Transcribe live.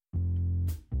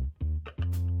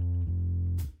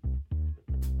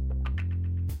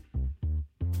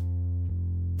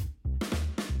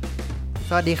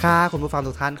สวัสดีค่ะคุณผู้ฟัง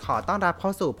ทุกท่านขอต้อนรับเข้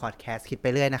าสู่พอดแคสต์คิดไป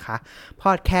เรื่อยนะคะพ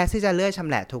อดแคสต์ที่จะเลื่อยชำ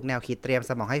แหละทุกแนวคิดเตรียม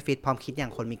สมองให้ฟิตพร้อมคิดอย่า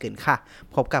งคนมีกลิ่นค่ะ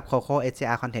พบกับโคโค่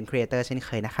SJR Content Creator เช่นเค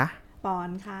ยนะคะปอน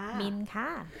ค่ะมินค่ะ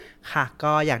ค่ะ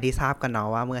ก็อย่างที่ทราบกันเนาะ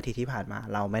ว่าเมื่ออาทิตย์ที่ผ่านมา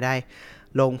เราไม่ได้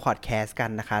ลงพอดแคสต์กั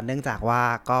นนะคะเนื่องจากว่า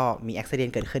ก็มีอุบัติเห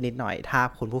ตุเกิดขึ้นนิดหน่อยถ้า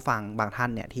คุณผู้ฟังบางท่าน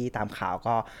เนี่ยที่ตามข่าว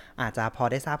ก็อาจจะพอ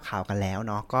ได้ทราบข่าวกันแล้ว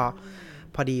เนาะก็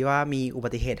พอดีว่ามีอุบั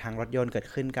ติเหตุทางรถยนต์เกิด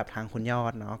ขึ้นกับทางคุณยอ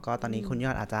ดเนาะก็ตอนนี้คุณย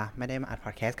อดอาจจะไม่ได้มาอัดพ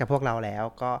อดแคสต์กับพวกเราแล้ว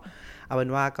ก็เอาเป็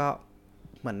นว่าก็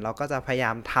เหมือนเราก็จะพยายา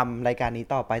มทำรายการนี้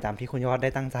ต่อไปตามที่คุณยอดได้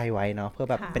ตั้งใจไว้เนาะเพื่อ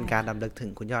แบบเป็นการรำลึกถึ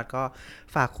งคุณยอดก็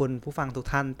ฝากคุณผู้ฟังทุก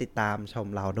ท่านติดตามชม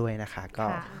เราด้วยนะคะก็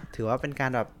ถือว่าเป็นกา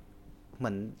รแบบเหมื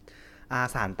อน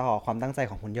สานต่อความตั้งใจ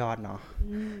ของคุณยอดเนาะ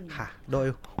ค่ะโดย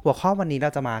หัวข้อวันนี้เร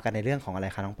าจะมากันในเรื่องของอะไร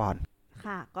คะน้องปอน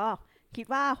ค่ะก็คิด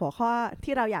ว่าหัวข้อ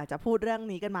ที่เราอยากจะพูดเรื่อง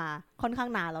นี้กันมาค่อนข้าง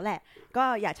นานแล้วแหละก็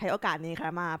อยากใช้โอกาสนี้ค่ะ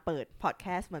มาเปิดพอดแค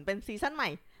สต์เหมือนเป็นซีซั่นใหม่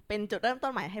เป็นจุดเริ่มต้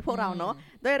นใหม่ให้พวกเราเนาะ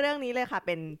ด้วยเรื่องนี้เลยค่ะเ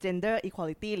ป็น Gender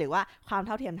Equality หรือว่าความเ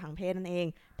ท่าเทียมทางเพศนั่นเอง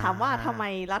ถามว่าทำไ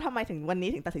ไมถึงวันนี้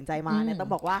ถึงตัดสินใจมาเนี่ยต้อ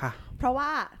งบอกว่าเพราะว่า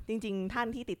จริงๆท่าน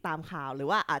ที่ติดตามข่าวหรือ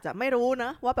ว่าอาจจะไม่รู้น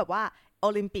ะว่าแบบว่าโอ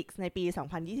ลิมปิกในปี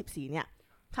2024เนี่ย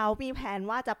เขามีแผน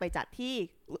ว่าจะไปจัดที่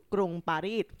กรุงปา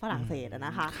รีสฝรั่งเศสน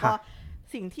ะคะก็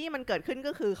สิ่งที่มันเกิดขึ้น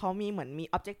ก็คือเขามีเหมือนมี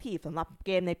objective สำหรับเ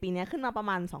กมในปีนี้ขึ้นมาประ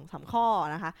มาณ 2-3 ข้อ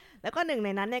นะคะแล้วก็หนึ่งใน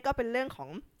นั้นเนี่ยก็เป็นเรื่องของ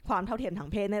ความเท่าเทียมทาง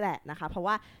เพศนี่แหละนะคะเพราะ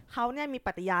ว่าเขาเนี่ยมีป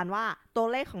ฏิญาณว่าตัว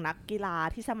เลขของนักกีฬา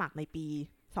ที่สมัครในปี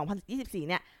2024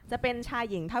เนี่ยจะเป็นชาย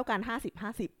หญิงเท่ากัน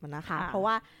 50-50 นะคะเพราะ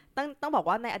ว่าต้องบอก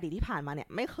ว่าในอดีตที่ผ่านมาเนี่ย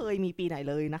ไม่เคยมีปีไหน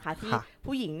เลยนะคะที่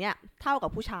ผู้หญิงเนี่ยเท่ากับ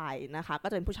ผู้ชายนะคะก็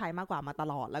จะเป็นผู้ชายมากกว่ามาต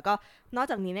ลอดแล้วก็นอก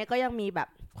จากนี้เนี่ยก็ยังมีแบบ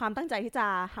ความตั้งใจที่จะ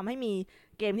ทำให้มี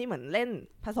เกมที่เหมือนเล่น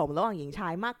ผสมระหว่างหญิงชา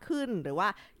ยมากขึ้นหรือว่า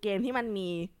เกมที่มันมี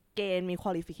เกณฑ์มี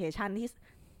qualification ที่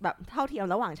แบบเท่าเทียม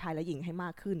ระหว่างชายและหญิงให้มา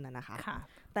กขึ้นนะคะ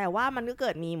แต่ว่ามันก็เกิ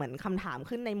ดมีเหมือนคำถาม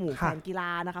ขึ้นในหมู่แฟนกีฬา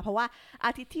นะคะเพราะว่าอ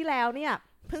าทิตย์ที่แล้วเนี่ย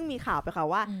เพิ่งมีข่าวไปค่ะ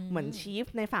ว่าเหมือนชีฟ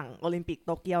ในฝั่งโอลิมปิกโ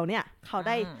ตเกียวเนี่ยเขาไ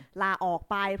ด้ลาออก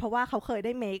ไปเพราะว่าเขาเคยไ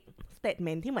ด้ make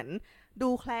statement ที่เหมือนดู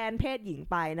แคลนเพศหญิง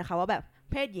ไปนะคะว่าแบบ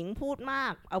เพศหญิงพูดมา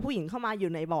กเอาผู้หญิงเข้ามาอ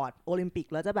ยู่ในบอร์ดโอลิมปิก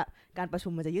แล้วจะแบบการประชุ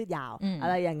มมันจะยืดยาวอะ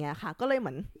ไรอย่างเงี้ยค่ะก็เลยเห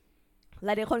มือนหล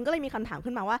ายคนก็เลยมีคำถาม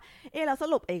ขึ้นมาว่าแล้วส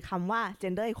รุปไอ้คำว่า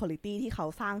gender equality ที่เขา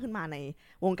สร้างขึ้นมาใน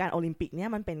วงการโอลิมปิกเนี่ย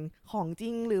มันเป็นของจริ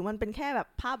งหรือมันเป็นแค่แบบ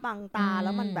ภาพบังตาแ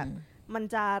ล้วมันแบบมัน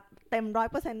จะเต็ม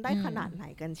 100% ได้ขนาดไหน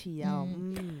กันเชียว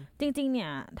จริงๆเนี่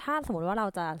ยถ้าสมมติว่าเรา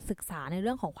จะศึกษาในเ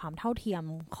รื่องของความเท่าเทียม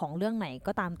ของเรื่องไหน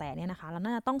ก็ตามแต่เนี่ยนะคะเราน่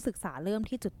าจะต้องศึกษาเริ่ม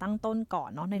ที่จุดตั้งต้นก่อน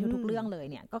เนาะในทุกๆเรื่องเลย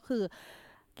เนี่ยก็คือ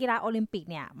กีฬาโอลิมปิก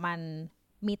เนี่ยมัน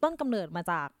มีต้นกำเนิดมา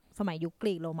จากสมัยยุคก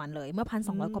รีกโรมันเลยเมื่อ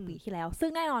 1,200 กว่าปีที่แล้วซึ่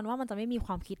งแน่นอนว่ามันจะไม่มีค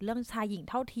วามคิดเรื่องชายหญิง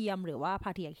เท่าเทียมหรือว่าพ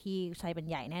าทิอาคีชายเป็น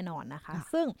ใหญ่แน่นอนนะคะ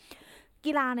ซึ่ง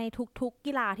กีฬาในทุกๆ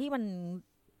กีฬาที่มัน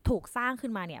ถูกสร้างขึ้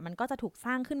นมาเนี่ยมันก็จะถูกส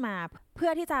ร้างขึ้นมาเพื่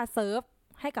อที่จะเซิร์ฟ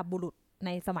ให้กับบุรุษใน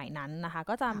สมัยนั้นนะคะ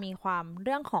ก็จะมีความเ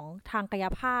รื่องของทางกาย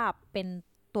ภาพเป็น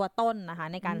ตัวต้นนะคะ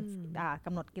ในการก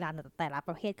ำหนดกีฬาแต่ละป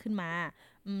ระเภทขึ้นมา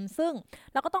ซึ่ง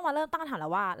เราก็ต้องมาเริ่มตั้งคำถามแล้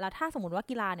วว่าแล้วถ้าสมมติว่า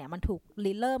กีฬาเนี่ยมันถูก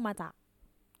ริเริ่มมาจาก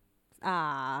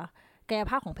กาย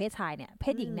ภาพของเพศชายเนี่ยเพ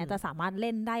ศหญิงเนี่ยจะสามารถเ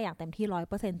ล่นได้อย่างเต็มที่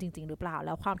 100% จริงๆหรือเปล่าแ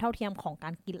ล้วความเท่าเทียมของกา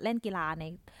รเล่นกีฬาใน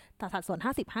สัดส่วน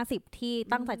 50-50 ที่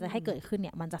ตั้งใจจะให้เกิดขึ้นเ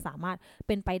นี่ยมันจะสามารถเ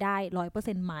ป็นไปได้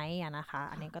 100% ไหมนะคะ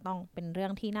อันนี้ก็ต้องเป็นเรื่อ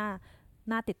งที่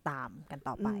น่าติดตามกัน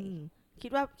ต่อไป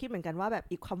คิดเหมือนกันว่าแบบ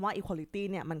คำว่า equality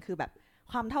เนี่ยมันคือแบบ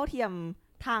ความเท่าเทียม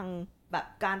ทางแบบ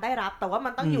การได้รับแต่ว่ามั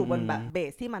นต้องอยู่บนแบบเบ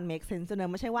สที่มัน make sense เนอ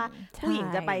ะไม่ใช่ว่าผู้หญิง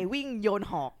จะไปวิ่งโยน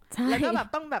หอกแล้วก็แบบ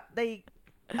ต้องแบบได้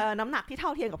น้ำหนักที่เท่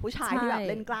าเทียมกับผู้ชายที่แบบ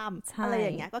เล่นกล้ามอะไรอ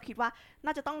ย่างเงี้ยก็คิดว่าน่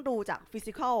าจะต้องดูจาก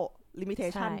physical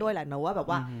limitation ด้วยแหละเนอะว่าแบบ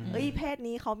ว่าเพศ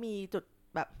นี้เขามีจุด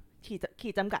แบบขี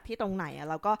ดจำกัดที่ตรงไหน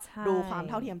แล้วก็ดูความ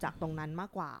เท่าเทียมจากตรงนั้นมา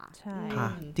กกว่า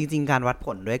จริงๆการวัดผ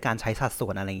ลด้วยการใช้สัดส่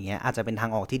วนอะไรอย่างเงี้ยอาจจะเป็นทา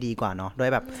งออกที่ดีกว่าเนาะด้วย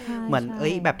แบบเหมือน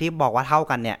แบบที่บอกว่าเท่า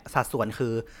กันเนี่ยสัดส่วนคื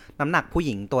อน้ำหนักผู้ห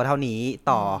ญิงตัวเท่านี้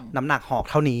ต่อน้ำหนักหอก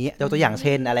เท่านี้ยกตัวอย่างเ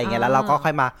ช่นอะไรเงี้ยแล้วเราก็ค่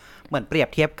อยมาเหมือนเปรียบ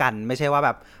เทียบกันไม่ใช่ว่าแ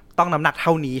บบต้องน้ำหนักเท่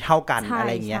านี้เท่ากันอะไ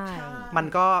รเงี้ยมัน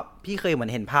ก็พี่เคยเหมือ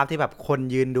นเห็นภาพที่แบบคน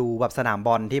ยืนดูแบบสนามบ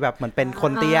อลที่แบบเหมือนเป็นค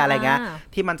นเตี้ยอะไรเงี้ย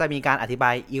ที่มันจะมีการอธิบา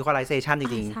ย equalization จ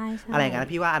ริงๆอะไรเงี้ย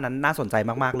พี่ว่าอันนั้นน่าสนใจ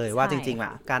มากๆเลยว่าจริงๆอ่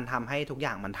ะการทำให้ทุกอ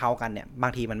ย่างมันเท่ากันเนี่ยบา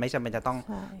งทีมันไม่จำเป็นจะต้อง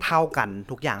เท่ากัน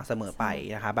ทุกอย่างเสมอไป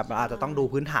นะคะแบบเราอาจจะต้องดู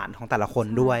พื้นฐานของแต่ละคน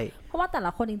ด้วยเพราะว่าแต่ล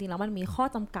ะคนจริงๆแล้วมันมีข้อ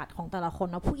จำกัดของแต่ละคน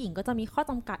นะผู้หญิงก็จะมีข้อ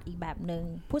จำกัดอีกแบบนึง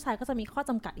ผู้ชายก็จะมีข้อ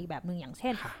จำกัดอีกแบบนึงอย่างเช่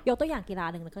นยกตัวอย่างกีฬา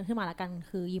หนึ่งขึ้นมาแล้วกัน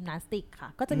คือยิมนาสติกค่ะ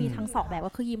ก็จะมีทั้ง2แบบ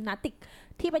ก็คือยิมนาสติก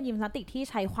ที่เป็นยิมนาสติกที่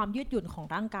ใช้ความยืดหยุ่นของ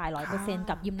ร่างกาย 100%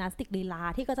 กับยิมนาสติกลีลา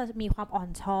ที่ก็จะมีความอ่อน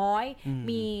ช้อย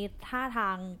มีท่าทา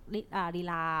งลี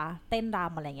ลาเต้นร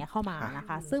ำอะไรเงี้ยเข้ามานะค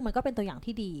ะซึ่งมันก็เป็นตัวอย่าง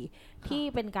ที่ดีที่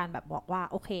เป็นการแบบบอกว่า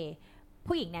โอเค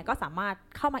ผู้หญิงเนี่ยก็สามารถ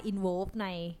เข้ามา involve ใน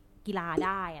กีฬาไ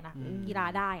ด้นะกีฬา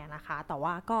ได้นะคะแต่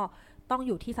ว่าก็ต้องอ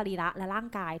ยู่ที่สรีระและร่าง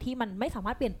กายที่มันไม่สาม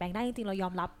ารถเปลี่ยนแปลงได้จริงๆเรา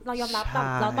ต้องยอม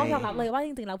รับเลยว่าจ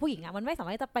ริงๆแล้วผู้หญิงอ่ะมันไม่สามา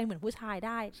รถจะเป็นเหมือนผู้ชายไ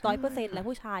ด้ 100% และ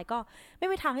ผู้ชายก็ไม่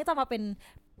มีทางที่จะมาเป็น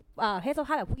เพศสภ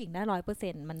าพแบบผู้หญิงได้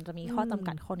 100% มันจะมีข้อจำ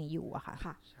กัดข้อนี้อยู่อะ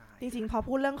ค่ะจริงๆพอ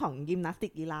พูดเรื่องของยิมนาสติ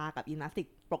กกีฬากับยิมนาสติก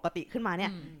ปกติขึ้นมาเนี่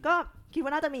ยก็คิดว่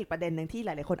าน่าจะมีอีกประเด็นนึงที่หล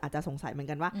ายๆคนอาจจะสงสัยเหมือน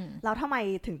กันว่าเราทำไม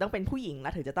ถึงต้องเป็นผู้หญิงแล้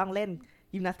วถึงจะต้องเล่น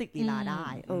ยิมนาสติกกีฬาได้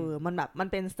มันแบบมัน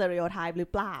เป็นสเตอริโอไทป์หรือ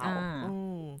เปล่า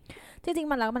จริง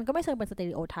ๆมันก็ไม่เชิงเป็นสเตอ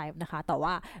ริโอไทป์นะคะแต่ว่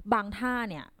าบางท่า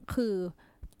เนี่ยคือ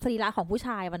สรีระของผู้ช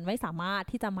ายมันไม่สามารถ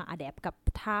ที่จะมาอะแดปกับ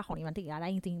ท่าของยิมนาสติกกีฬาได้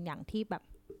จริงๆอย่างที่แบบ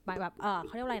เข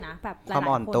าเรียกว่าอะไรนะแบบความ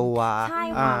อ่อนตัวใช่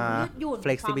ความยืดหยุ่น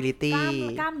flexibility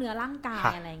กล้ามเนื้อร่างกาย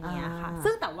อะไรเงี้ยค่ะ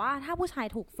ซึ่งแต่ว่าถ้าผู้ชาย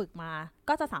ถูกฝึกมา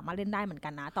ก็จะสามารถเล่นได้เหมือนกั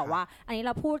นนะแต่ว่าอันนี้เ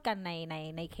ราพูดกัน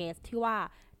ในเคสที่ว่า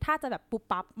ถ้าจะแบบปุ๊บ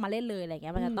ปั๊บมาเล่นเลยอะไรเ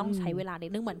งี้ยมันจะต้องใช้เวลานิ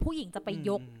ดนึงเหมือนผู้หญิงจะไป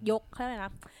ยกเขาเรียกอะไรน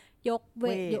ะยกเ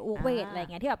วทอะไรเ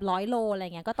งี้ยที่แบบ100 โลอะไร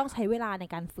เงี้ยก็ต้องใช้เวลาใน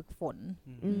การฝึกฝน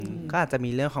ก็อาจจะมี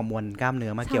เรื่องของมวลกล้ามเนื้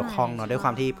อมาเกี่ยวข้องเนาะด้วยคว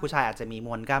ามที่ผู้ชายอาจจะมีม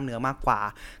วลกล้ามเนื้อมากกว่า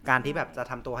การที่แบบจะ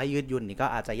ทำตัวให้ยืดหยุ่นนี่ก็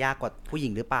อาจจะยากกว่าผู้หญิ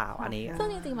งหรือเปล่าอันนี้ซึ่ง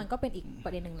จริงๆมันก็เป็นอีกปร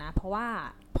ะเด็นนึงนะเพราะว่า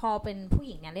พอเป็นผู้ห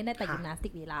ญิงเนี่ยเล่นได้แต่ยิมนาสติ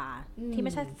กลีลาที่ไ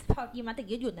ม่ใช่พอยิมนาสติก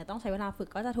ยืดหยุ่นเนี่ยต้องใช้เวลาฝึก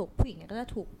ก็จะถูกผู้หญิงเนี่ยก็จะ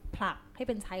ถูกผลักให้เ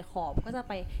ป็นชายขอบก็จะ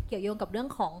ไปเกี่ยวโยงกับเรื่อง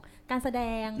ของการแสด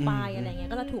งไปอะไรเงี้ย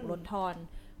ก็จะถูกลดทอน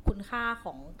คุณค่าข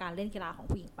องการเล่นกีฬาของ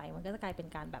ผู้หญิงไปมันก็จะกลายเป็น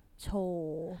การแบบโช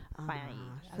ว์ไป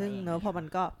ซึ่งเนอะพอมัน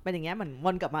ก็เป็นอย่างเงี้ยเหมือนว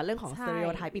นกลับมาเรื่องของสเตอริโ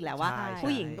อไทป์อีกแล้วว่า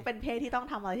ผู้หญิงก็เป็นเพศที่ต้อง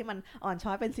ทำอะไรที่มันอ่อนช้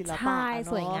อยเป็นศิลปะ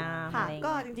สวยงามค่ะ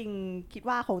ก็จริงๆคิด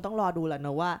ว่าคงต้องรอดูแหละเน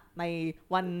อะว่าใน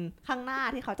วันข้างหน้า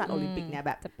ที่เขาจัดโอลิมปิกเนี่ยแ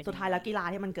บบสุดท้ายแล้วกีฬา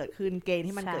ที่มันเกิดขึ้นเกม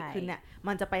ที่มันเกิดขึ้นเนี่ย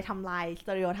มันจะไปทำลายสเต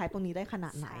อริโอไทป์ตรงนี้ได้ขนา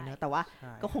ดไหนเนอะแต่ว่า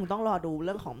ก็คงต้องรอดูเ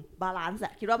รื่องของบาลานซ์แหล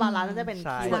ะคิดว่าบาลานซ์จะเป็น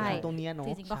คีย์เวิร์ดของตรงนี้เนอะ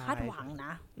จริงๆก็คาดหวังน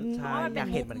ะเพราะว่ามันเป็น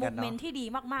มูฟเมนท์ที่ดี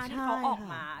มากๆที่เขาออก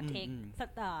มา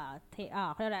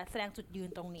เขาเรียกอะไรแสดงจุดยืน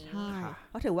ตรงนี้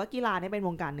เพราะถือว่ากีฬาเนี่ยเป็นว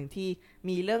งการหนึ่งที่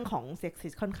มีเรื่องของเซ็กซิ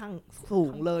สค่อนข้างสู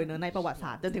งเลยเนอะในประวัติศ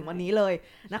าสตร์จนถึงวันนี้เลย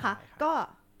นะคะก็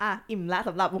อิ่มละส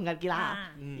ำหรับวงการกีฬา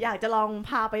อยากจะลองพ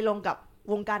าไปลงกับ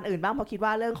วงการอื่นบ้างเพราะคิดว่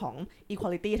าเรื่องของ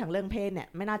equality ทางเรื่องเพศเนี่ย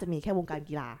ไม่น่าจะมีแค่วงการ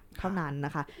กีฬาเท่านั้นน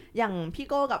ะคะอย่างพี่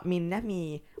โก้กับมินเนี่ยมี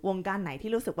วงการไหน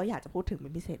ที่รู้สึกว่าอยากจะพูดถึงเป็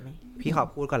นพิเศษไหมพี่ขอ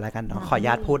พูดก่อนแล้วกันเนาะขออนุญ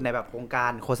าตพูดในแบบวงกา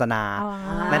รโฆษณา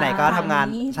ไหนๆก็ทำงาน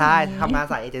ใช่ทำงาน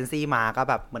สายเอเจนซี่มาก็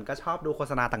แบบเหมือนก็ชอบดูโฆ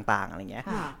ษณาต่างๆอะไรเงี้ย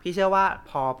พี่เชื่อว่า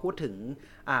พอพูดถึง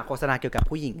โฆษณาเกี่ยวกับ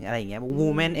ผู้หญิงอะไรอย่างเงี้ย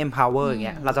women empower อย่างเ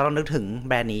งี้ยเราจะต้องนึกถึงแ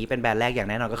บรนด์นี้เป็นแบรนด์แรกอย่าง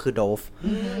แน่นอนก็คือ Dove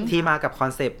ที่มากับคอ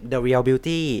นเซปต์ the real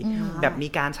beauty แบบมี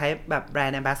การใช้แบบแบรน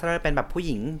ด์ ambassador เป็นแบบผู้ห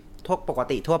ญิงทั่วปก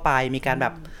ติทั่วไปมีการแบ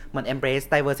บเหมือน embrace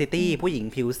diversity ผู้หญิง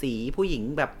ผิวสีผู้หญิง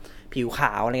แบบผิวข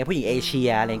าวอะไรเงี้ยผู้หญิงเอเชี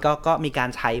ยอะไรก็มีการ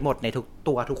ใช้หมดในทุก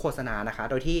ตัวทุกโฆษณานะคะ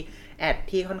โดยที่แอด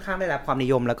ที่ค่อนข้างได้รับความนิ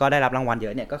ยมแล้วก็ได้รับรางวัลเยอ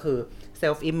ะเนี่ยก็คือ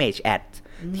self image ad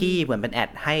ที่เหมือนเป็นแอด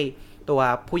ให้ตัว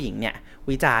ผู้หญิงเนี่ย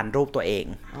วิจารณ์รูปตัวเอง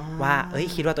ว่า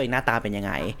คิดว่าตัวเองหน้าตาเป็นยังไ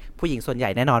งผู้หญิงส่วนใหญ่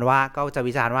แน่นอนว่าก็จะ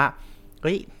วิจารณ์ว่า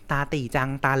ตาตีจัง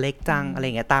ตาเล็กจังอะไร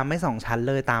เงี้ยตาไม่2ชั้น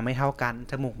เลยตาไม่เท่ากัน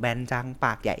จมูกแบนจังป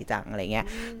ากใหญ่จังอะไรเงี้ย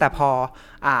แต่พอ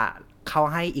เขา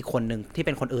ให้อีกคนนึงที่เ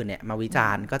ป็นคนอื่นเนี่ยมาวิจา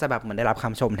รณ์ก็จะแบบเหมือนได้รับค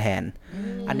ำชมแทน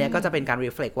อันนี้ก็จะเป็นการ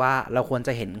reflect ว่าเราควรจ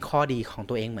ะเห็นข้อดีของ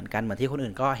ตัวเองเหมือนกันเหมือนที่คน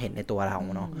อื่นก็เห็นในตัวเรา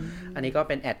เนาะอันนี้ก็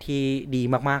เป็นแอดที่ดี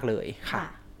มากๆเลยค่ะ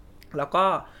แล้วก็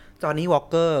จอห์นนี่วอล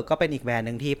เกอร์ก็เป็นอีกแบรนด์ห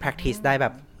นึ่งที่ practice ได้แบ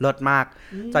บเลิศมาก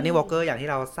จอห์นนี่วอลเกอร์อย่างที่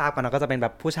เราทราบกันก็จะเป็นแบ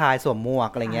บผู้ชายสวมหมวก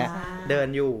อะไรเงี้ยเดิน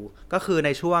อยู่ก็คือใน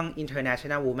ช่วง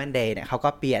International Women Day เนี่ยเขาก็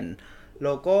เปลี่ยนโล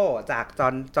โก้จากจ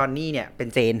อห์นนี่เนี่ยเป็น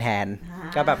เจนแทน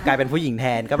ก็แบบกลายเป็นผู้หญิงแท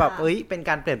นก็แบบเป็น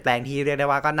การเปลี่ยนแปลงที่เรียกได้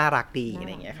ว่าก็น่ารักดีอะไ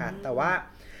รเงี้ยค่ะแต่ว่า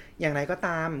อย่างไรก็ต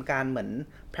ามการเหมือน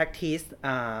practice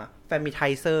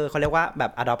feminizer เขาเรียกว่าแบ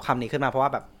บ adopt คำนี้ขึ้นมาเพราะว่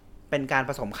าแบบเป็นการ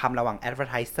ผสมคำระหว่าง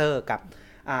advertiser กับ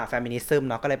feminism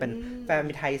เนาะก็เลยเป็น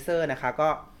feminizer นะคะก็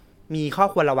มีข้อ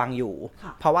ควรระวังอยู่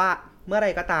เพราะว่าเมื่อไร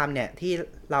ก็ตามเนี่ยที่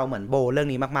เราเหมือนโบเรื่อง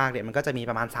นี้มากๆเนี่ยมันก็จะมี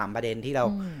ประมาณ3ประเด็นที่เรา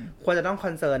ควรจะต้องค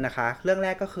อนเซิร์นนะคะเรื่องแร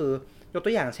กก็คือยกตั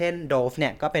วอย่างเช่น Dove เนี่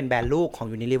ยก็เป็นแบรนด์ลูกของ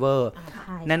Unilever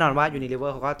แน่นอนว่า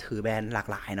Unilever เขาก็ถือแบรนด์หลาก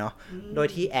หลายเนาะโดย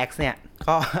ที่ Axe เนี่ย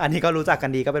ก็อันนี้ก็รู้จักกั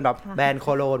นดีก็เป็นแบบแบรนด์โค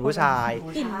โลนผู้ชาย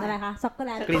กลิ่นอะไรคะช็อกโกแ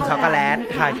ลตกลิ่นช็อกโกแลต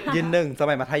ค่ะยืนหนึ่งส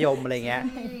มัยมัธยมอะไรเงี้ย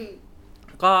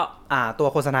ก็ตัว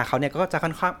โฆษณาเขาเนี่ยก็จะ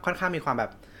ค่อนข้างมีความแบ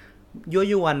บยั่ว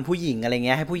ยวนผู้หญิงอะไรเ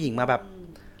งี้ยให้ผู้หญิงมาแบบ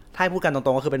ถ้าพูดกันตร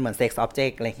งๆก็คือเป็นเหมือน sex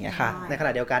object อะไรอย่างเงี้ยค่ะในขณ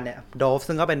ะเดียวกันเนี่ย Dove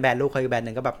ซึ่งก็เป็นแบรนด์ลูกเคยแบรนด์ห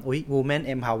นึ่งก็แบบwomen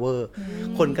empower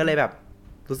คนก็เลยแบบ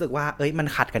รู้สึกว่ามัน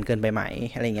ขัดกันเกินไปไหม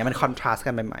อะไรอย่างเงี้ยมัน contrast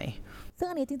กันไปไหมซึ่ง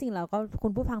อันนี้จริงๆแล้วก็คุ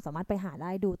ณผู้ฟังสามารถไปหาไ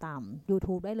ด้ดูตาม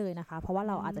YouTube ได้เลยนะคะเพราะว่า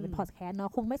เราอาจจะเป็นพอดแคสต์เนา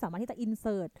ะคงไม่สามารถที่จะ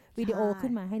insert วิดีโอขึ้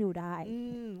นมาให้ดูได้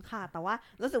ค่ะแต่ว่า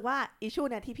รู้สึกว่าอิชชู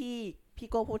เนี่ยที่พี่ พี่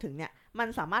โก้พูดถึงเนี่ยมัน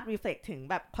สามารถ reflect ถึง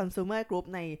แบบ consumer group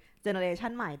ใน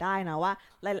generation ใหม่ได้นะว่า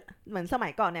เหมือนสมั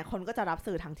ยก่อนเนี่ยคนก็จะรับ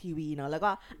สื่อทางทีวีเนอะแล้วก็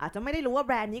อาจจะไม่ได้รู้ว่าแ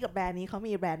บรนด์นี้กับแบรนด์นี้เขา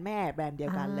มีแบรนด์แม่แบรนด์เดีย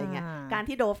วกันอะไรเงี้ยการ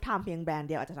ที่โดฟทำเพียงแบรนด์เ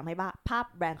ดียวอาจจะทำให้ภาพ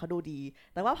แบรนด์เขาดูดี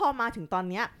แต่ว่าพอมาถึงตอน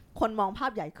เนี้ยคนมองภา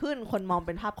พใหญ่ขึ้นคนมองเ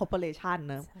ป็นภาพ corporation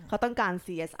เนอะเขาต้องการ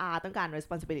CSR ต้องการ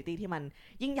responsibility ที่มัน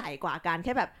ยิ่งใหญ่กว่าการแ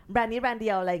ค่แบบแบรนด์นี้แบรนด์เดี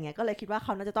ยวอะไรเงี้ยก็เลยคิดว่าเข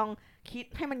าน่าจะต้องคิด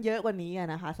ให้มันเยอะกว่านี้น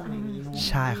ะคะสมัยนี้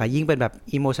ใช่ค่ะยิ่งเป็นแบบ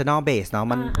emotional base เนาะ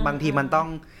มันบางทีมันต้อง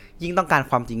ยิ่งต้องการ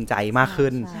ความจริงใจมากขึ้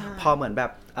นพอเหมือนแบ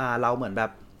บเราเหมือนแบ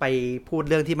บไปพูด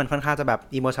เรื่องที่มันค่อนข้างจะแบบ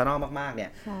emotional มากๆเนี่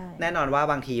ยแน่นอนว่า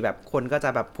บางทีแบบคนก็จะ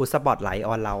แบบพุทสปอตไลท์อ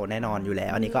อนเราแน่นอนอยู่แล้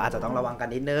วอันนี้ก็อาจจะต้องระวังกัน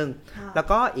นิดนึงแล้ว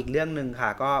ก็อีกเรื่องนึงค่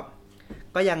ะ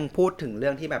ก็ยังพูดถึงเรื่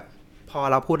องที่แบบพอ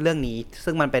เราพูดเรื่องนี้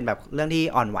ซึ่งมันเป็นแบบเรื่องที่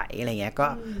อ่อนไหวอะไรเงี้ยก็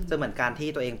จะเหมือนการที่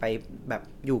ตัวเองไปแบบ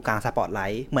อยู่กลางสปอตไล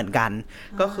ท์เหมือนกัน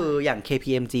ก็คืออย่าง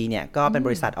KPMG เนี่ยก็เป็นบ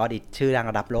ริษัทออดิตชื่อดัง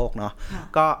ระดับโลกเนาะ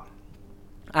ก็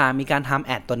มีการทำแ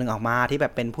อดตัวหนึ่งออกมาที่แบ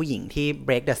บเป็นผู้หญิงที่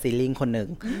break the ceiling คนหนึ่ง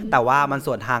แต่ว่ามันส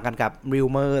วนทางกันกับ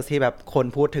rumors ที่แบบคน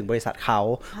พูดถึงบริษัทเขา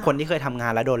คนที่เคยทำงา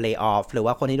นแล้วโดน lay off หรือ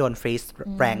ว่าคนที่โดน freeze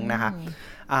rank นะคะ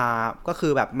ก็คื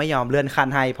อแบบไม่ยอมเลื่อนขั้น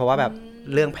ให้เพราะว่าแบบ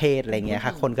เรื่องเพศอะไรเงี้ยค่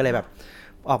ะคนก็เลยแบบ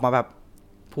ออกมาแบบ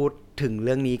พูดถึงเ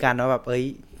รื่องนี้กันว่าแบบ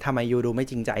ทำไมยูดูไม่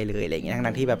จริงใจเลยอะไรเงี้ย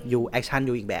ทั้งที่แบบยูแอคชั่น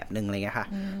ยูอีกแบบนึงอะไรเงี้ยค่ะ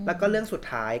แล้วก็เรื่องสุด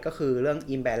ท้ายก็คือเรื่อง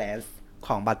imbalance ข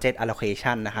อง budget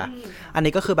allocation นะคะอัน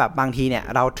นี้ก็คือแบบบางทีเนี่ย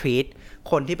เรา treat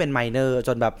คนที่เป็น minor จ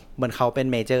นแบบเหมือนเขาเป็น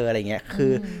major อะไรเงี้ยคื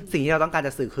อสิ่งที่เราต้องการจ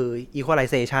ะสื่อคือ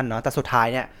equalization เนาะแต่สุดท้าย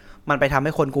เนี่ยมันไปทำใ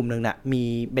ห้คนกลุ่มนึงเนี่ยมี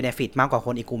benefit มากกว่าค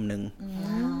นอีกกลุ่มนึง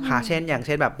ค่ะเช่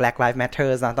นแบบ Black Lives Matter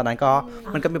นะตอนนั้นก็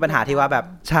มันก็มีปัญหาที่ว่าแบบ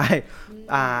ใช่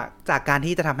จากการ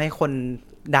ที่จะทำให้คน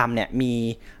ดำเนี่ยมี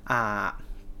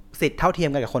สิทธิ์เท่าเทีย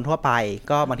มกันกับคนทั่วไป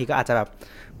ก็บางทีก็อาจจะแบบ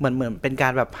เหมือนเป็นกา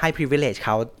รแบบให้ privilege เข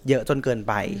าเยอะจนเกิน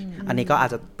ไปอันนี้ก็อาจ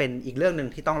จะเป็นอีกเรื่องนึง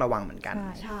ที่ต้องระวังเหมือนกัน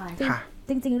ใช่ค่ะ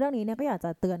จริงๆเรื่องนี้เนี่ยก็อยากจ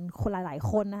ะเตือนคนหลาย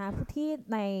ๆคนนะคะที่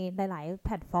ในหลายๆแพ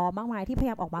ลตฟอร์มมากมายที่พยา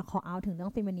ยามออกมา call out ถึงเรื่อ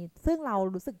ง feminist ซึ่งเรา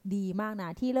รู้สึกดีมากนะ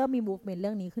ที่เริ่มมี movement เ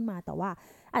รื่องนี้ขึ้นมาแต่ว่า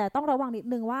อาจจะต้องระวังนิด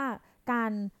นึงว่ากา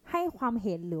รให้ความเ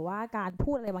ห็นหรือว่าการ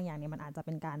พูดอะไรบางอย่างเนี่ยมันอาจจะเ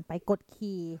ป็นการไปกด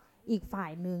ขี่อีกฝ่า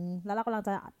ยนึงแล้วเรากำลังจ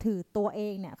ะถือตัวเอ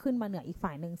งเนี่ยขึ้นมาเหนืออีกฝ่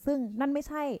ายนึงซึ่งนั่นไม่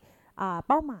ใช่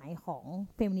เป้าหมายของ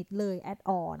เฟมินิสต์เลย at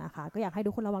all นะคะก็อยากให้ทุ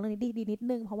กคนระวังเรื่องนี้ดีนิด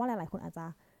นึงเพราะว่าหลายๆคนอาจจะ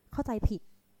เข้าใจผิด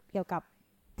เกี่ยวกับ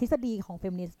ทฤษฎีของเฟ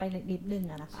มินิสต์ไปนิดนึง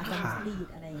นะคะอาจจะมิสลีด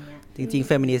อะไรอย่างเงี้ยจริงๆเ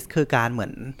ฟมินิสต์คือการเหมือ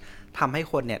นทำให้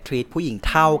คนเนี่ย treat ผู้หญิง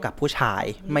เท่ากับผู้ชาย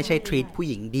ไม่ใช่ treat ผู้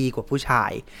หญิงดีกว่าผู้ชา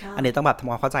ยอันนี้ต้องแบบทำ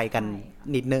ความเข้าใจกัน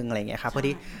นิดนึงอะไรเงี้ยครับเพื่อ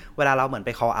ที่เวลาเราเหมือนไป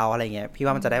call out อะไรเงี้ยพี่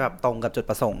ว่ามันจะได้แบบตรงกับจุด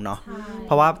ประสงค์เนาะเพ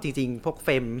ราะว่าจริงๆพวก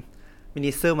มิ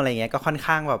นิซึมอะไรเงี้ยก็ค่อน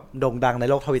ข้างแบบโด่งดังใน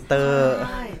โลก Twitter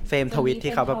เฟมทวิต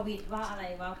ที่เขาแบบว่าอะไร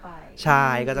ว่าไปใช่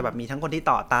ก็จะแบบมีทั้งคนที่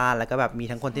ต่อต้านแล้วก็แบบมี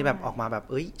ทั้งคนที่แบบออกมาแบบ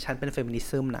ฉันเป็นเฟมินิ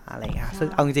ซึมนะอะไรเงี้ยซึ่ง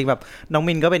เอาจริงๆแบบน้อง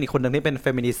มินก็เป็นอีกคนนึงที่เป็นเฟ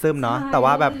มินิซึมเนาะแต่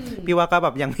ว่าแบบพี่ว่าก็แบ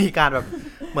บยังมีการแบบ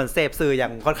เหมือนเสพสื่ออย่า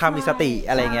งค่อนข้างมีสติ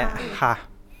อะไรเงี้ยค่ะ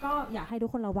ก็อยากให้ทุก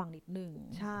คนระวังนิดนึง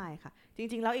ใช่ค่ะจ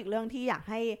ริงๆแล้วอีกเรื่องที่อยาก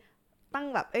ให้ตั้ง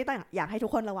แบบอยากให้ทุ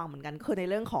กคนระวังเหมือนกันคือใน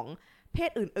เรื่องของเพ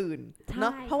ศอื่นๆเนา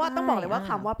ะเพราะว่าต้องบอกเลยว่า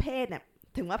คำว่าเพศเนี่ย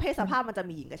ถึงว่าเพศสภาพมันจะ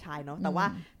มีหญิงกับชายเนาะแต่ว่า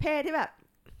เพศที่แบบ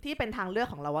ที่เป็นทางเลือก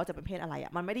ของเราว่าจะเป็นเพศอะไรอ่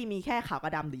ะมันไม่ได้มีแค่ขาวกั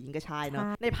บดำหรือหญิงกับชายเนาะ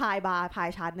ในพายบาร์พาย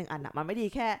ชาร์ต1อันอ่ะมันไม่ได้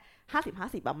แค่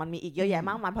50-50แบบมันมีอีกเยอะแยะ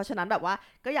มากมายเพราะฉะนั้นแบบว่า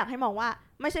ก็อยากให้มองว่า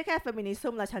ไม่ใช่แค่เฟมินิซึ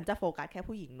มแล้วฉันจะโฟกัสแค่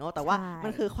ผู้หญิงเนาะแต่ว่ามั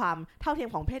นคือความเท่าเทียม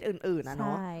ของเพศอื่นๆนะเน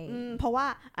าะเพราะว่า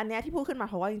อันเนี้ยที่พูดขึ้นมา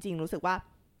เพราะว่าจริงๆรู้สึกว่า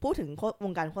พูดถึงว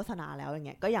งการโฆษณาแล้วอย่างเ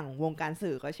งี้ยก็อย่างวงการ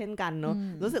สื่อก็เช่นกันเนาะ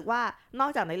รู้สึกว่านอ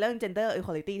กจากในเรื่อง gender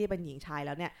equality ที่เป็นหญิงชายแ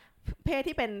ล้วเนี่ยเพศ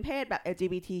ที่เป็นเพศแบบ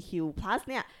LGBTQ+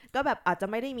 เนี่ยก็แบบอาจจะ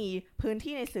ไม่ได้มีพื้น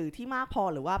ที่ในสื่อที่มากพอ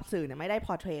หรือว่าสื่อเนี่ยไม่ได้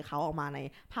portray เขาออกมาใน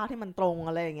ภาพที่มันตรง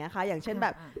อะไรอย่างเงี้ยค่ะอย่างเช่นแบ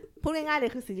บพูดง่ายๆเล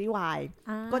ยคือซีรีส์วาย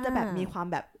ก็จะแบบมีความ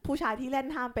แบบผู้ชายที่เล่น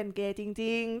ห้ามเป็นเกย์จ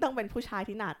ริงๆต้องเป็นผู้ชาย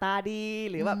ที่หน้าตาดี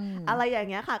หรือแบบอะไรอย่าง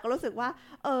เงี้ยค่ะก็รู้สึกว่า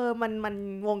มัน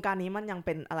วงการนี้มันยังเ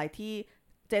ป็นอะไรที่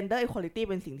gender equality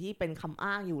เป็นสิ่งที่เป็นคำ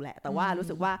อ้างอยู่แหละแต่ว่ารู้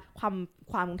สึกว่าค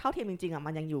วามเท่าเทียมจริงๆอ่ะ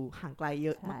มันยังอยู่ห่างไกลเย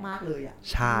อะมากๆเลยอ่ะ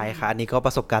ใช่ค่ะอันนี้ก็ป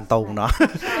ระสบการณ์ตรงเนาะ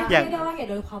อย่างไม่ได้ว่าเหตุ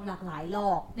โดยความหลากหลายหร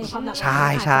อกในความหลากหลา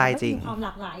ยใช่จริงความหล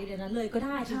ากหลายอยู่ในนั้นเลยก็ไ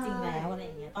ด้จริงๆแล้วอะไรอ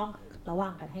ย่างเงี้ยต้องระวั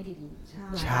งกันให้ดี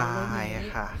ๆใช่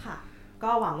ค่ะ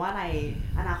ก็หวังว่าใน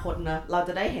อนาคตเนอะเราจ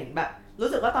ะได้เห็นแบบ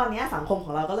รู้สึกว่าตอนนี้สังคมข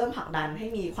องเราก็เริ่มผลักดันให้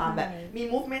มีความแบบมี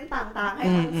movement ต่างๆให้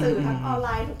ทั้งสื่อทั้งออนไล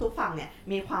น์ทุกๆฝั่งเนี่ย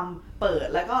มีความเปิด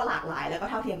แล้วก็หลากหลายแล้วก็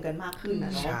เท่าเทียมกันมากขึ้นน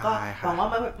ะเนาะก็หวังว่า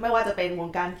ไม่ว่าจะเป็นวง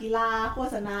การกีฬาโฆ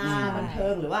ษณาบันเทิ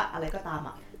งหรือว่าอะไรก็ตาม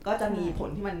อ่ะก็จะมีผล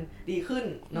ที่มันดีขึ้น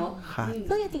เนาะ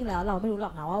ซึ่งจริงๆแล้วเราไม่รู้หร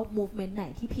อกนะว่า movement ไหน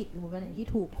ที่ผิดหรือ movement ไหนที่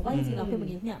ถูกเพราะว่าจริงๆแล้ว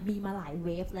feminist เนี่ยมีมาหลายเว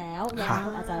ฟแล้ว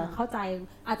อาจจะเข้าใจ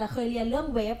อาจจะเคยเรียนเรื่อง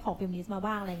เวฟของ feminist มา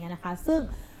บ้างอะไรเงี้ยนะคะซึ่ง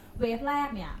เวฟแรก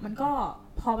เนี่ยมันก็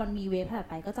พอมันมีเวฟถัด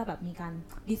ไปก็จะแบบมีการ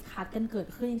ดิสคัสกันเกิด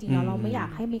ขึ้นจริงๆแล้วเราไม่อยาก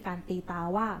ให้มีการตีตา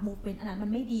ว่ามูฟเมนต์อันนั้นมั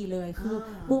นไม่ดีเลยคือ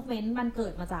มูฟเมนต์มันเกิ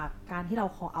ดมาจากการที่เรา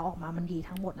ขอเอาออกมามันดี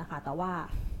ทั้งหมดนะคะแต่ว่า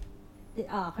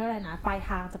เขาเรียกอะไรนะปลายท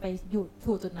างจะไปอยู่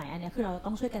สู่จุดไหนอันนี้คือเราต้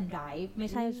องช่วยกันไดฟ์ไม่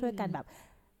ใช่ช่วยกันแบบ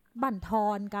บั่นทอ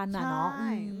นกันนะเนาะ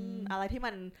อะไรที่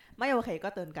มันไม่โอเคก็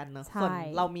เตือนกันเนอะส่วน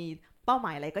เรามีเป้าหม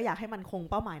ายอะไรก็อยากให้มันคง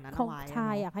เป้าหมายนั้นเอาไว้ใช่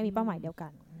อยากให้มีเป้าหมายเดียวกั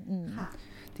นค่ะ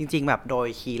จริงๆแบบโดย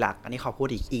คีย์หลักอันนี้ขอพูด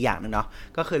อีกอย่างนึงเนาะ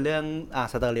ก็คือเรื่อง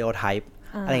stereotype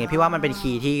อะไรอย่างเงี้ยพี่ว่ามันเป็น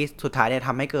คีย์ที่สุดท้ายเนี่ยท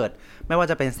ำให้เกิดไม่ว่า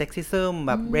จะเป็น sexism แ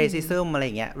บบ racism อะไรอ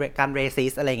ย่างเงี้ยการ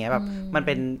racist อะไรอย่างเงี้ยแบบมันเ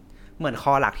ป็นเหมือนค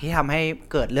อหลักที่ทำให้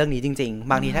เกิดเรื่องนี้จริงๆ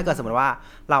บางทีถ้าเกิดสมมติว่า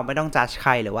เราไม่ต้องจัดใค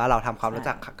รหรือว่าเราทำความรู้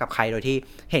จักกับใครโดยที่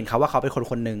เห็นเขาว่าเขาเป็น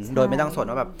คนๆนึงโดยไม่ต้องสน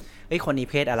ว่าแบบคนนี้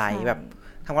เพศอะไรแบบ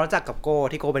ทำความรู้จักกับโก้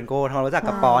ที่โก้เป็นโก้ทำความรู้จัก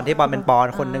กับปอนที่ปอนเป็นปอน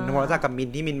คนนึงทำความรู้จักกับมิน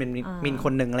ที่มินเป็นมินค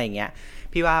นนึงอะไรอย่างเงี้ย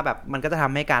พี่ว่าแบบมันก็จะท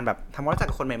ำให้การแบบทำความรู้จัก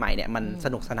กับคนใหม่ๆเนี่ยมันส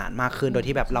นุกสนานมากขึ้นโดย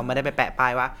ที่แบบเราไม่ได้ไปแปะป้า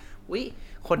ยว่าอุ๊ย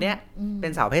คนเนี้ยเป็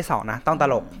นสาวเพศ2นะต้องต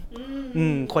ลก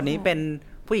คนนี้เป็น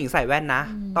ผู้หญิงใส่แว่นนะ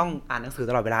ต้องอ่านหนังสือ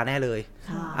ตลอดเวลาแน่เลย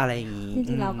อะไรอย่างงี้จ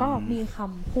ริงๆแล้วก็มีค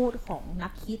ำพูดของนั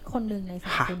กคิดคนนึงในส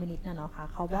ายเฟมินิสต์นะเนาะค่ะ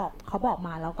เขาบอกม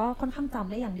าแล้วก็ค่อนข้างจ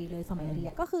ำได้อย่างดีเลยสมัยเรีย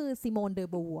นก็คือซิโมนเดอ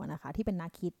บูนะคะที่เป็นนั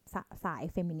กคิดสาย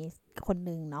เฟมินิสต์คน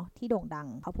นึงเนาะที่โด่งดัง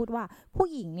เขาพูดว่าผู้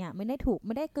หญิงเนี่ยไม่ไ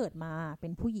ด้เกิดมาเป็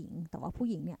นผู้หญิงแต่ว่าผู้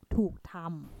หญิงเนี่ยถูกท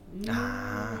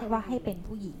ำว่าให้เป็น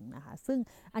ผู้หญิงนะคะซึ่ง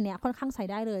อันเนี้ยค่อนข้างใช้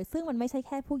ได้เลยซึ่งมันไม่ใช่แ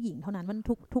ค่ผู้หญิงเท่านั้นมัน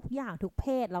ทุกอย่างทุกเพ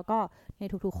ศแล้วก็ใน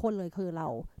ทุกๆคนเลยคือเรา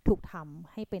ถูกท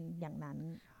ำให้เป็นอย่างนั้น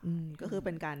ก็คือเ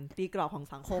ป็นการตีกรอบของ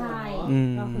สังคมใช่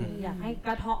ก็คืออยากให้ก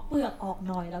ระเทาะเปลือกออก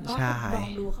หน่อยแล้วก็ลอง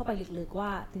ดูเข้าไปลึกๆว่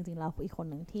าจริงๆแล้วอีกคน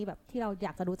หนึ่งที่แบบที่เราอย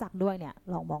ากจะรู้จักด้วยเนี่ย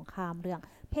ลองมองข้ามเรื่อง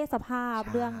เพศสภาพ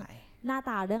เรื่องหน้า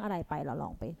ตาเรื่องอะไรไปเราล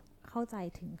องไปเข้าใจ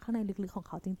ถึงข้างในลึกๆของเ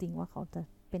ขาจริงๆว่าเขาจะ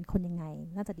เป็นคนยังไง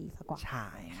น่าจะดีสักกว่าใช่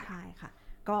ค่ะ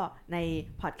ก็ใน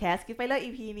พอดแคสต์คิดไปเลย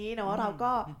EP นี้เนาะเรา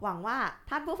ก็หวังว่า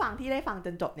ท่านผู้ฟังที่ได้ฟังจ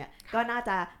นจบเนี่ยก็น่าจ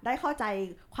ะได้เข้าใจ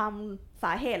ความส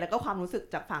าเหตุแล้วก็ความรู้สึก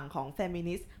จากฝั่งของเฟมิ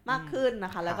นิสต์มากขึ้นน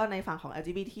ะคะแล้วก็ในฝั่งของ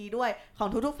LGBT ด้วยของ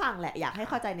ทุกๆฝั่งแหละอยากให้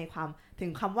เข้าใจในความถึ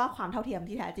งคำว่าความเท่าเทียม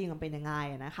ที่แท้จริงมันเป็นยังไง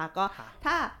นะคะก็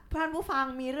ถ้าท่านผู้ฟัง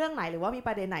มีเรื่องไหนหรือว่ามีป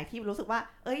ระเด็นไหนที่รู้สึกว่า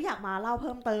อยากมาเล่าเ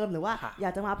พิ่มเติมหรือว่าอยา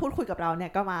กจะมาพูดคุยกับเราเนี่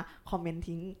ยก็มาคอมเมนต์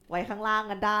ทิ้งไว้ข้างล่าง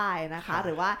กันได้นะคะห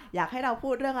รือว่าอยากให้เราพู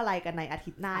ดเรื่องอะไรกันในอา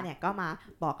ทิตย์หน้าเนี่ยก็มา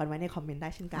บอกกันไว้ในคอมเมนต์ได้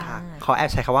เช่นกันขอแอบ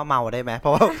ใช้คำว่าเมาได้ไหมเพร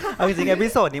าะว่าเอาจริงๆเอพิ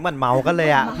โซดนี้เหมือนเมากันเลย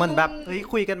อ่ะมันแบบ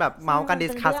คุยกันแบบเมากันดิ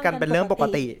สคัสกันเป็นเรื่องปก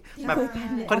ติแบบ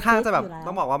ค่อนข้างจะแบบ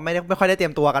ต้องบอกว่าไม่ค่อยได้เตรี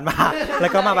ยมตัวกันมาแล้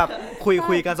วก็มาแบบ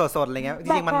คุยกันสดๆอะไรเงี้ยจ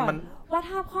ริงๆมันว่า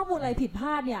ถ้าข้อมูลอะไรผิดพล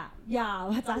าดเนี่ยอย่า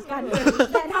มาจัดกัน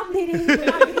แต่ทำดี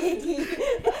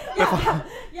ๆ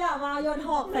อย่ามาโยนห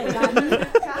อกใส่กัน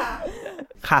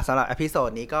ค่ะสำหรับเอพิโซด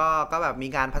นี้ก็แบบมี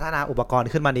การพัฒนาอุปกรณ์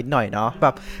ขึ้นมานิดหน่อยเนาะแบ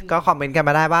บก็คอมเมนต์กัน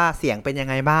มาได้ว่าเสียงเป็นยัง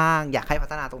ไงบ้างอยากให้พั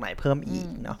ฒนาตรงไหนเพิ่มอีก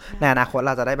เนาะในอนาคตเ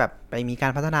ราจะได้แบบไปมีกา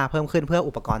รพัฒนาเพิ่มขึ้นเพื่อ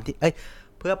อุปกรณ์ที่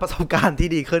เพื่อประสบการณ์ที่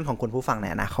ดีขึ้นของคุณผู้ฟังใน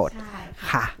อนาคต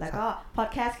ค่ะแล้วก็พอด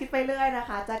แคสต์คิดไปเรื่อยนะค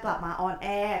ะจะกลับมาออนแอ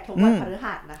ร์ทุกวันพฤ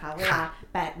หัสนะคะเวลา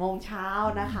 8 โมงเช้า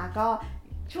นะคะก็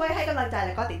ช่วยให้กำลังใจแ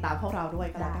ล้วก็ติดตามพวกเราด้วย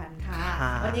กันละกันค่ะ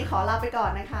วันนี้ขอลาไปก่อ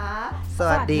นนะคะส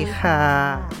วัสดีค่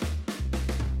ะ